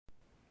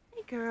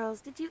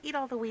girls, did you eat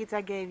all the weeds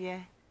I gave you?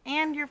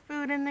 And your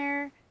food in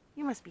there?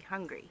 You must be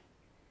hungry.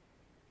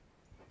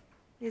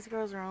 These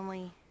girls are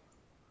only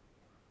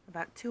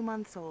about 2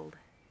 months old.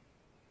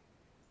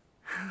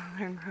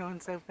 They're growing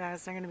so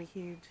fast, they're going to be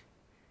huge.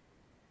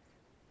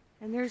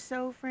 And they're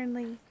so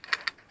friendly.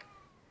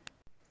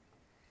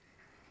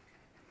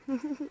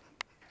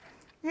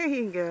 There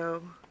you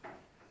go.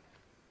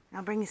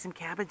 I'll bring you some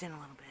cabbage in a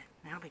little bit.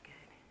 That'll be good.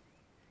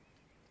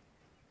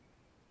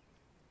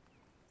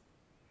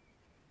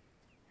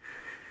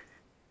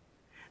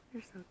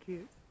 They're so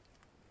cute.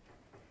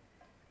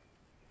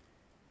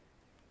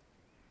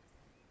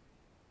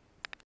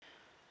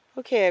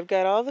 Okay, I've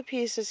got all the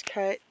pieces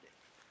cut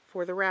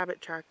for the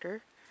rabbit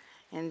tractor.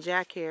 And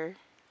Jack here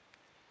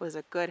was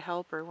a good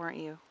helper, weren't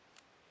you?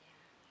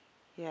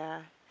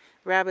 Yeah.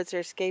 Rabbits are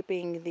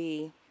escaping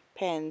the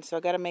pen, so I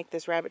got to make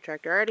this rabbit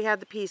tractor. I already had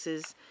the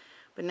pieces,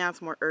 but now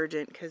it's more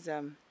urgent because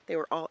they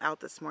were all out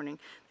this morning.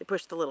 They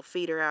pushed the little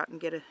feeder out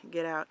and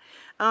get out.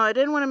 I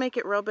didn't want to make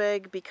it real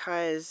big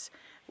because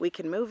we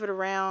can move it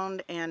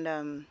around,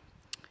 and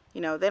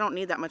you know, they don't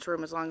need that much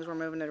room as long as we're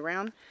moving it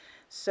around.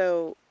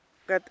 So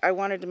I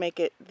wanted to make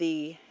it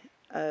the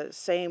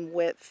same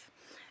width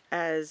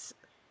as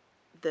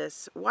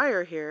this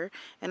wire here,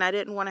 and I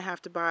didn't want to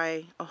have to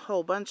buy a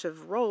whole bunch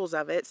of rolls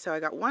of it, so I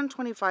got one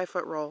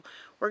 25-foot roll.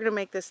 We're going to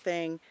make this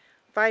thing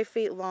 5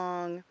 feet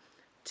long,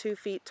 2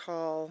 feet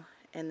tall,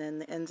 and then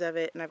the ends of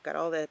it, and I've got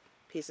all the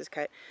pieces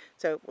cut.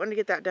 So I wanted to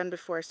get that done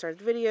before I started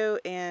the video,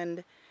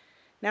 and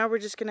now we're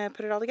just going to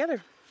put it all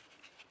together.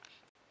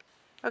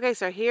 Okay,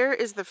 so here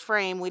is the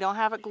frame. We don't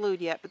have it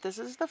glued yet, but this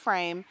is the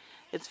frame.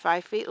 It's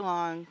 5 feet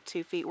long,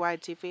 2 feet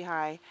wide, 2 feet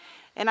high.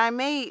 And I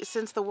may,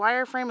 since the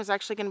wire frame is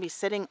actually going to be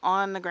sitting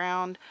on the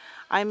ground,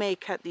 I may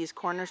cut these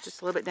corners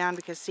just a little bit down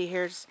because see,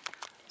 here's,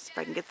 see if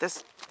I can get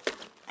this,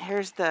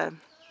 here's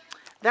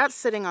that's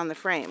sitting on the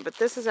frame, but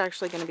this is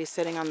actually going to be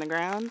sitting on the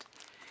ground.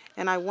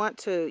 And I want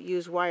to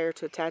use wire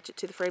to attach it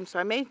to the frame, so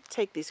I may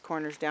take these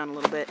corners down a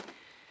little bit.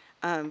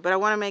 But I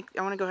want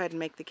to go ahead and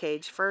make the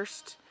cage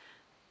first.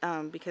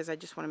 Because I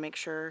just want to make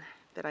sure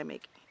that I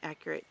make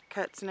accurate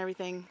cuts and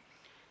everything.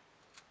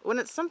 When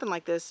it's something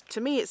like this,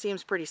 to me it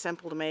seems pretty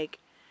simple to make,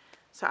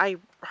 so I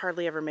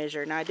hardly ever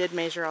measure. Now I did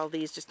measure all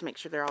these just to make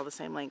sure they're all the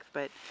same length,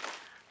 but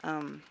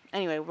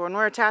anyway, when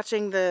we're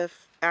attaching the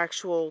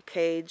actual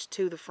cage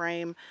to the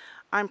frame,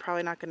 I'm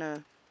probably not going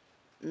to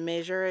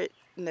measure it,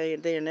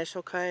 the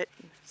initial cut,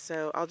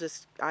 so I'll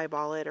just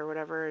eyeball it or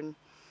whatever, and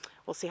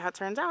we'll see how it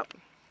turns out.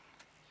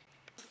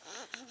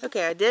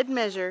 Okay, I did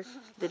measure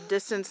the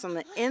distance on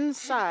the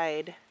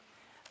inside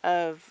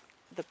of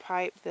the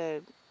pipe,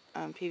 the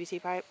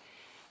PVC pipe,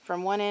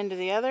 from one end to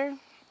the other,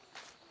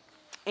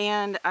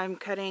 and I'm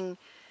cutting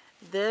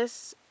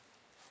this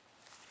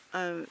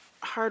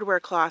hardware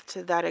cloth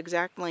to that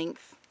exact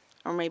length,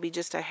 or maybe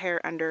just a hair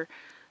under,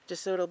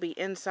 just so it'll be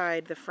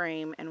inside the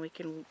frame and we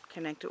can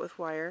connect it with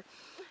wire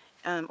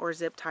or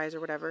zip ties or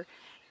whatever.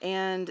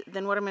 And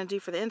then what I'm going to do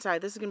for the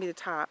inside, this is going to be the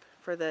top.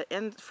 For the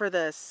end, for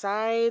the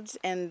sides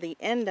and the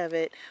end of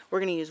it, we're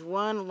going to use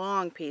one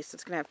long piece.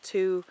 It's going to have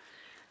two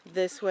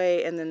this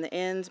way and then the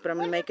ends, but I'm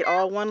going to make it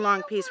all one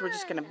long piece. We're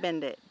just going to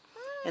bend it,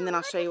 and then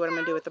I'll show you what I'm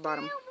going to do with the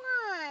bottom.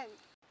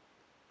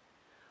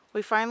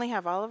 We finally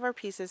have all of our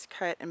pieces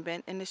cut and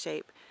bent into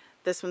shape.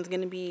 This one's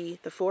going to be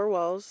the 4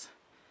 walls.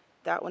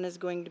 That one is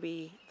going to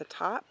be the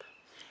top.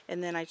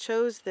 And then I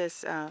chose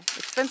this,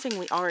 it's fencing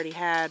we already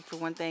had for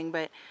one thing,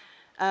 but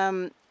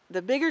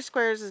the bigger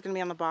squares is going to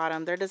be on the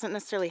bottom. There doesn't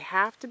necessarily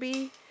have to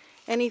be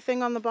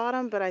anything on the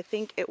bottom, but I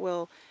think it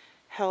will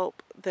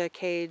help the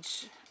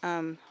cage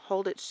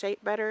hold its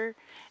shape better.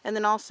 And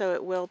then also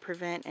it will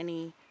prevent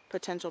any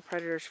potential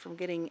predators from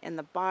getting in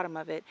the bottom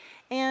of it,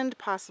 and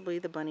possibly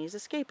the bunnies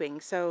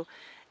escaping. So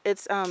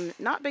it's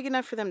not big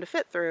enough for them to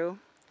fit through,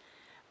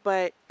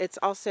 but it's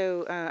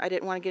also, I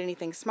didn't want to get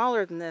anything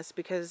smaller than this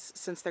because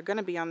since they're going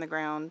to be on the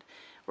ground,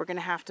 we're going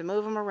to have to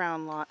move them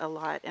around a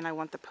lot, and I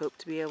want the poop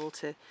to be able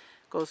to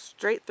go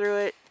straight through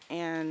it,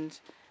 and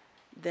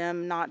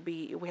them not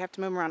be, we have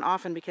to move them around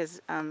often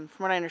because from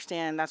what I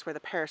understand, that's where the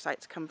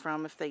parasites come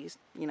from if they,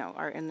 you know,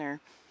 are in their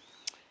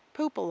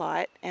poop a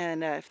lot,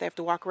 and if they have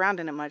to walk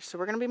around in it much. So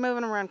we're going to be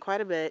moving them around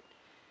quite a bit,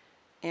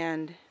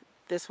 and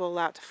this will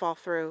allow it to fall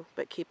through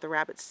but keep the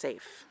rabbits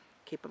safe,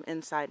 keep them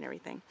inside and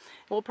everything.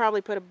 We'll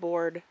probably put a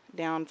board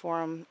down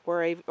for them,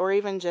 or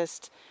even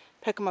just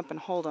pick them up and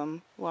hold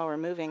them while we're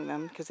moving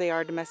them, because they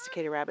are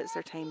domesticated rabbits,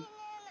 they're tame.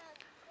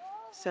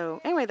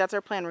 So anyway, that's our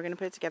plan. We're going to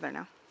put it together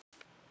now.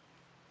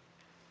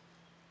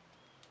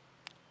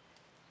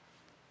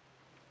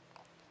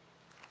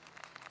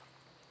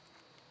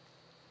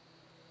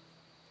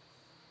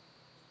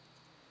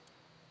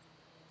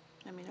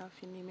 Let me know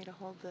if you need me to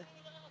hold the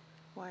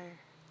wire.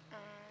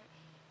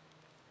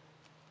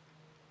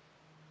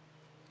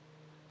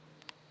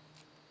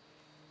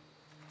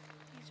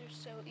 These are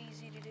so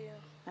easy to do.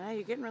 I know,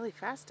 you're getting really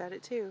fast at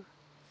it too.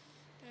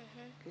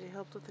 Because you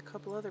helped with a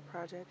couple other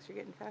projects. You're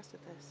getting fast at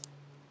this.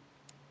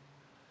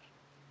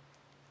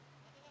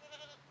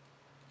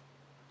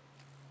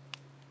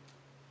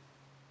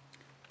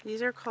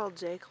 These are called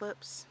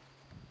J-clips.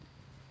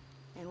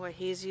 And what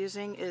he's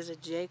using is a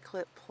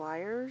J-clip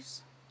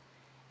pliers.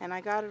 And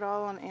I got it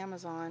all on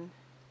Amazon.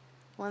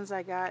 Ones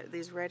I got,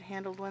 these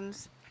red-handled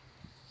ones,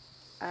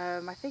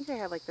 I think they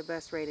had like the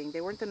best rating.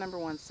 They weren't the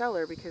 #1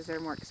 seller because they're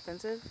more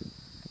expensive.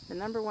 The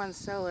 #1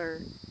 seller,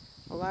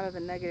 a lot of the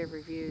negative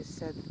reviews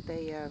said that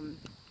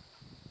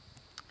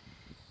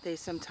they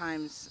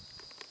sometimes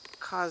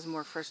cause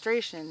more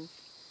frustration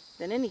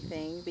than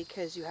anything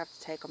because you have to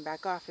take them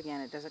back off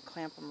again. It doesn't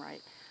clamp them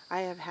right.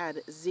 I have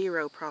had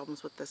 0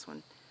 problems with this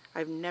one.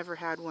 I've never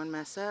had one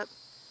mess up.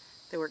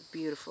 They work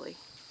beautifully.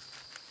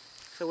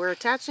 So we're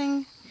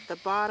attaching the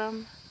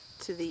bottom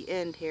to the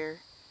end here,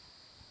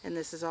 and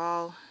this is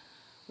all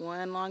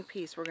one long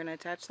piece. We're going to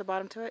attach the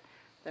bottom to it,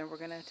 then we're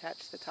going to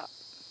attach the top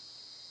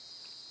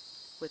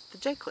with the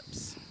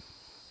J-clips.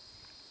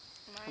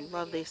 I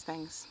love these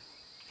things.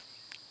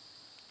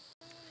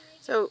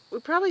 So we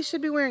probably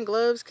should be wearing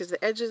gloves because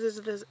the edges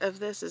of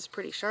this is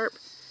pretty sharp.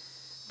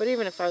 But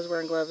even if I was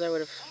wearing gloves, I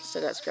would have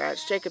still got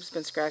scratched. Jacob's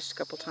been scratched a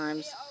couple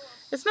times.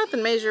 It's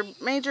nothing major,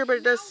 but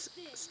it does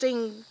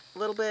sting a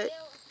little bit.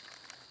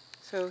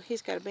 So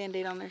he's got a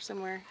band-aid on there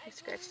somewhere. He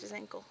scratched his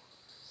ankle.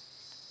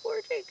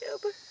 Poor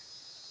Jacob.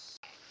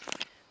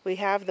 We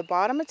have the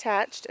bottom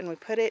attached and we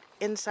put it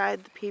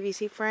inside the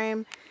PVC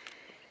frame.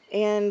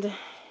 And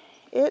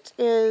it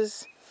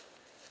is,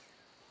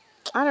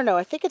 I don't know,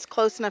 I think it's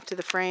close enough to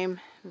the frame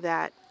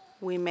that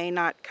we may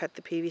not cut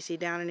the PVC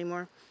down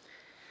anymore.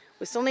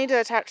 We still need to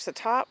attach the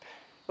top,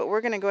 but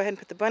we're going to go ahead and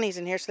put the bunnies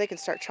in here so they can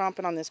start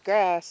chomping on this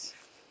grass.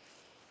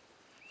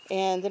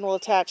 And then we'll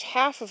attach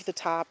half of the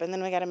top, and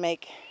then we got to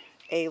make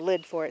a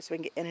lid for it so we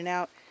can get in and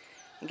out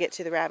and get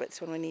to the rabbits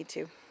when we need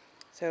to.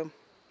 So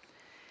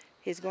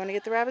he's going to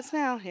get the rabbits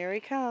now. Here he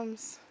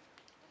comes.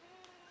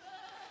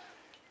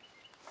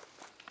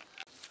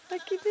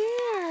 Looky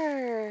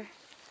there.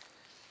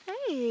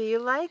 Hey, you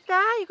like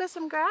that? You got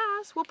some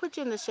grass? We'll put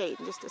you in the shade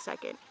in just a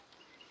second.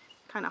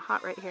 Kind of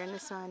hot right here in the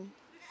sun.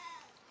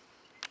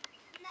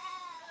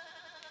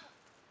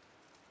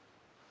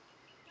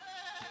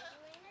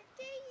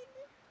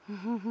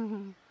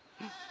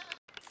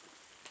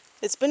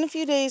 It's been a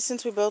few days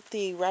since we built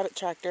the rabbit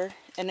tractor,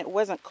 and it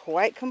wasn't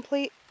quite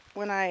complete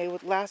when I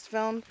last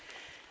filmed.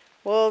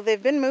 Well,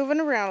 they've been moving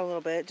around a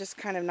little bit, just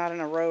kind of not in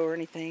a row or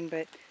anything,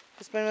 but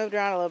just been moved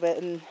around a little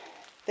bit, and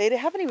they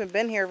haven't even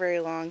been here very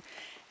long,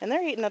 and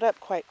they're eating it up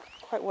quite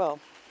well.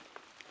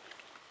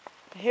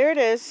 Here it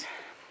is.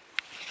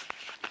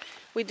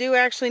 We do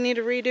actually need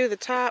to redo the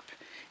top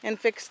and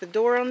fix the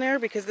door on there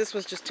because this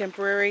was just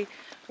temporary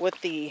with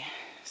the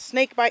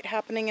snake bite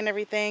happening and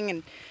everything,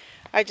 and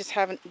I just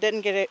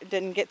didn't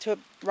get to it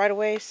right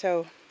away,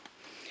 so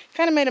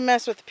kind of made a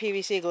mess with the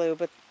PVC glue,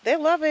 but they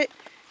love it.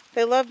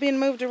 They love being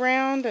moved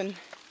around, and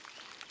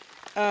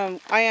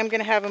I am going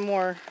to have a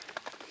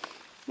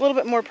little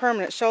bit more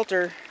permanent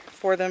shelter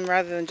for them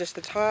rather than just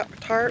the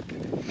tarp.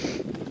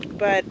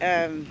 But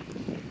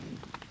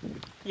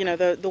you know,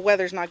 the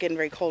weather's not getting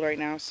very cold right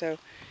now, so,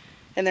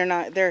 and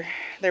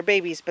they're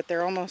babies, but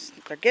they're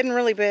getting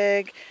really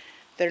big.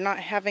 They're not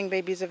having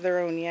babies of their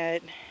own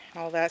yet,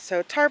 all that.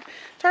 So tarp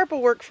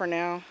will work for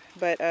now,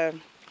 but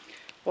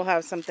we'll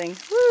have something.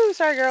 Woo,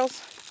 sorry girls.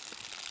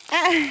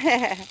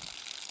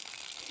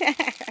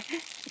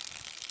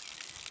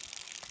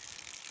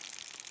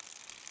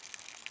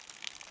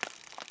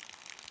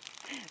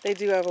 They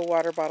do have a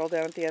water bottle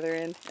down at the other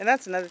end. And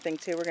that's another thing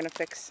too. We're going to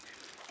fix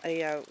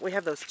we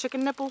have those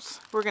chicken nipples.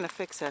 We're going to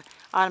fix a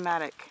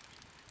automatic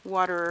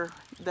water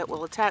that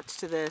will attach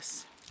to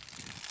this.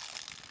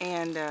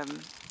 And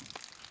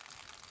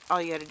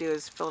all you got to do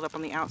is fill it up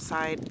on the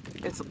outside.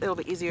 It'll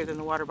be easier than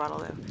the water bottle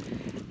though.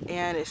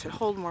 And it should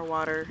hold more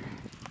water.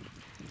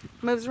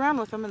 Moves around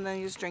with them, and then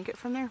you just drink it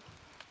from there.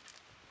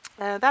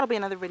 That'll be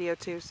another video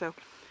too. So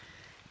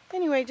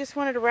anyway, just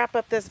wanted to wrap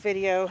up this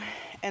video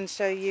and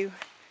show you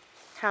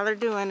how they're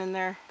doing in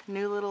their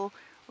new little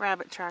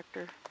rabbit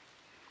tractor.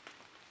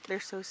 They're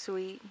so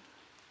sweet.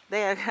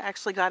 They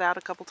actually got out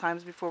a couple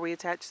times before we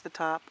attached the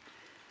top,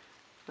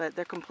 but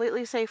they're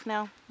completely safe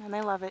now and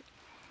they love it.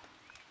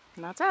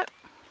 And that's it.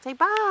 Say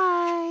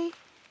bye.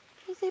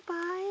 Can you say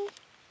bye?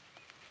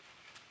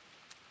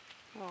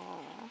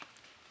 Aww.